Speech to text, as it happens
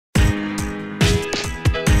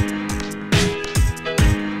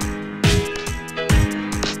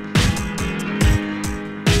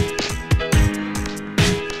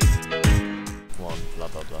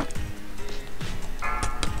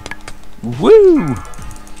Woo!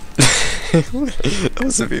 That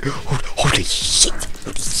was a bit. Holy shit!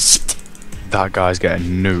 Holy shit! That guy's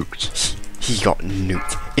getting nuked. He got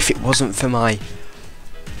nuked. If it wasn't for my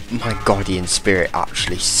guardian spirit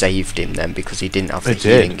actually saved him then because he didn't have the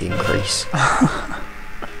healing increase.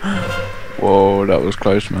 Whoa, that was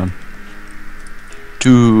close, man.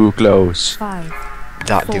 Too close. 5.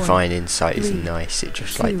 That 4, divine insight is 3, nice. It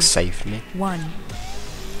just 2, like saved me. 1.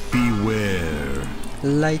 Beware.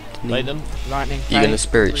 Lightning. Lightning. You gonna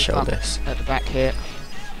spirit Group show up this? at the back here.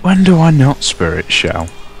 When do I not spirit show?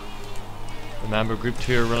 Remember, group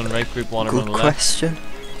 2 are running right, group 1 are Good running left. question.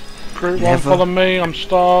 Group 1 Never. follow me, I'm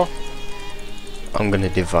star. I'm gonna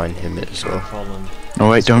divine him as well. Following. Oh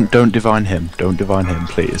wait, don't divine him. Don't divine him,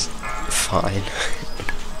 please. Fine.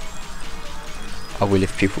 I will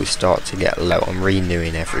if people start to get low. I'm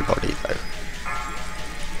renewing everybody though.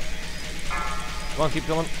 Come on, keep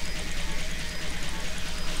going.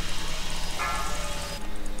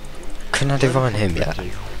 Can I divine him yet?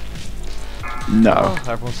 No. Oh,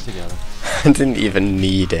 everyone's together. I didn't even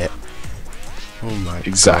need it. Oh my god.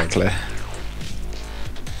 Exactly.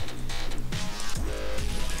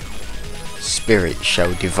 Spirit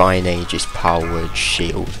show divine aegis powered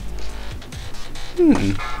shield.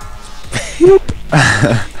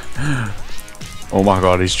 Oh my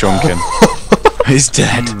god, he's drunken. He's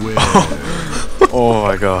dead. Oh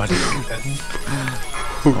my god.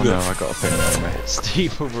 Oh no, I got a ping on me.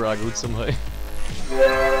 Steve overaggled somehow.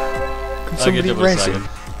 Can somebody res him?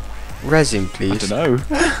 Res him, I please. don't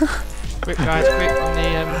know. Quick guys, quick on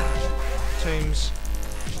the tombs.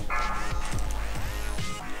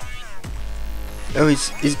 Oh,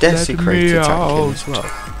 is desecrated attacking as well?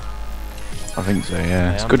 I think so,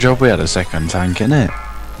 yeah. It's a good job we had a second tank, innit?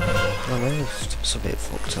 I know, it's a bit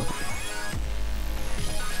fucked up.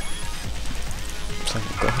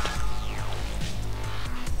 Thank God.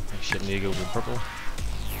 Shit, Nego with purple.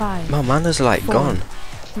 5. My mana's like 4, gone.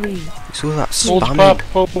 3. It's all that Hold spamming.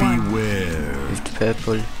 purple. Beware. With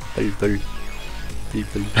purple, purple,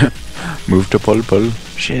 people. Move to pull.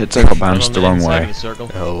 Shit, I got bounced the wrong way.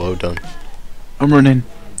 Oh, well done. I'm running.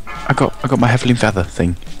 I got my Heavenly Feather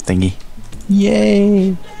thingy.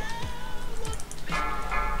 Yay!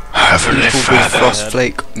 Heavenly People with Feather.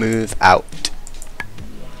 Frostflake, move out.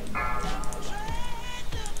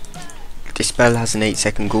 Dispel has an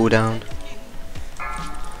 8-second cooldown.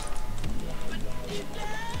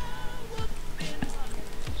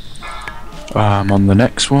 I'm on the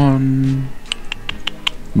next one.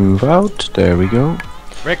 Move out. There we go.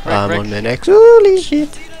 Rick, I'm on the next. Holy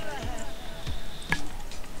shit!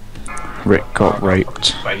 Rick got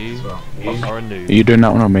raped. You are a noob. Are you doing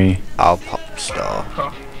that one on me? I'll pop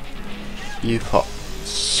star. You pop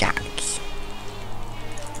shacks.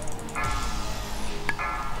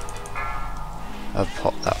 I'll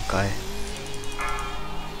pop that guy.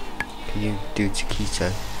 Can you do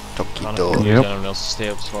Taquito? Donkey door. Yep. Everyone else to stay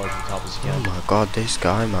up as far as the top as you Oh can. my god, this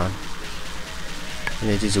guy, man. And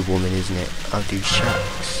it is a woman, isn't it? I'll do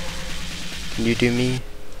shacks. Can you do me?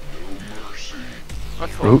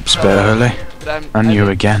 Oops, bit early. And you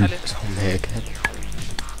again. It's on me again.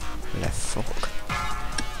 Left fuck.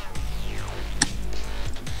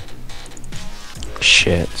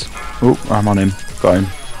 Shit. Oh, I'm on him. Got him.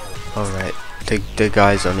 Alright. The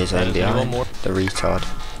guy's on his own There's only one behind. more. The retard.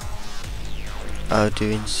 I'll do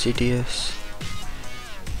Insidious.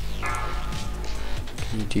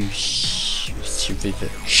 Can you do Shax.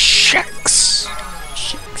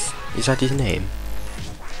 Shicks? Is that his name?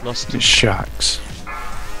 Lost It's Shax.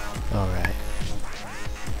 Alright.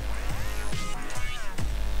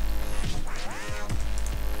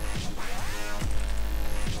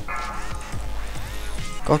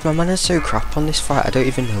 God, my man is so crap on this fight, I don't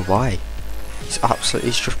even know why. It's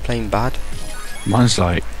just plain bad. Mine's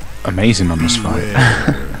like amazing on this fight.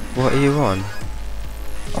 What are you on?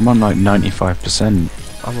 I'm on like 95%.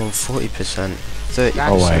 I'm on 40%. 30%.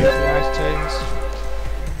 Oh, wait. Nice tombs.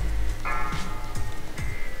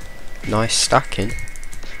 Nice stacking.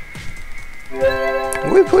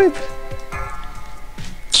 Whip whip!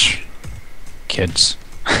 Kids.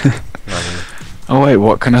 Oh wait,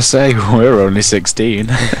 what can I say? We're only 16.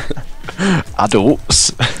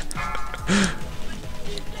 Adults. I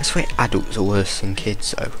swear adults are worse than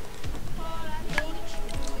kids though.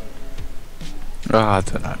 Oh, I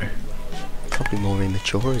don't know. Probably more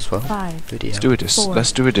immature as well. 5. Bloody Let's hell. do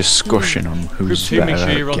let's do a discussion on who's Group 2, make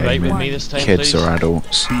better sure you at run right with gaming, me this time, kids please. or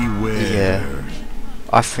adults. Beware. Yeah.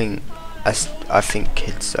 I think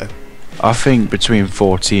kids though. I think between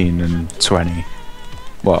 14 and 20.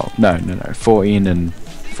 Well, no. 14 and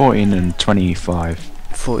 25.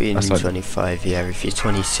 14 That's and like- 25, yeah. If you're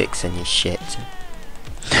 26 then you're shit.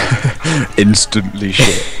 Instantly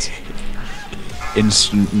shit.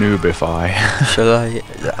 Instant noobify. Shall I?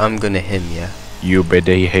 I'm gonna him, yeah. You be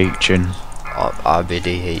DHing. I'll be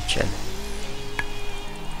DHing.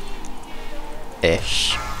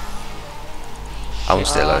 Ish. I'm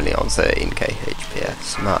still only on 13k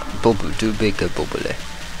HPS. Matt, bubble, do bigger bubbly. Right,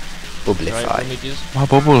 Bubblify. images. My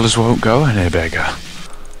bubbles won't go any bigger.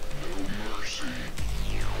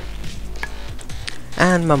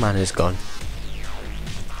 And my man is gone.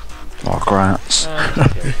 Oh, grats.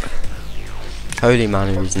 Okay. Holy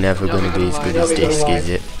Mana is never gonna be as good as Disc, is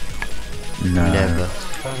it? No. Never.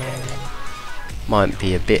 Might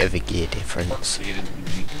be a bit of a gear difference.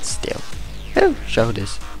 Still. Oh,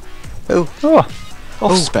 shoulders. Oh,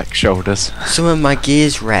 Oh, spec shoulders. some of my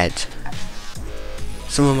gear's red.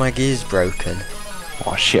 Some of my gear's broken.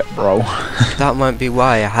 Oh shit, bro. That might be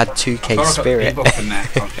why I had 2k spirit.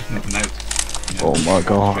 Oh my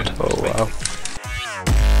god. Oh wow.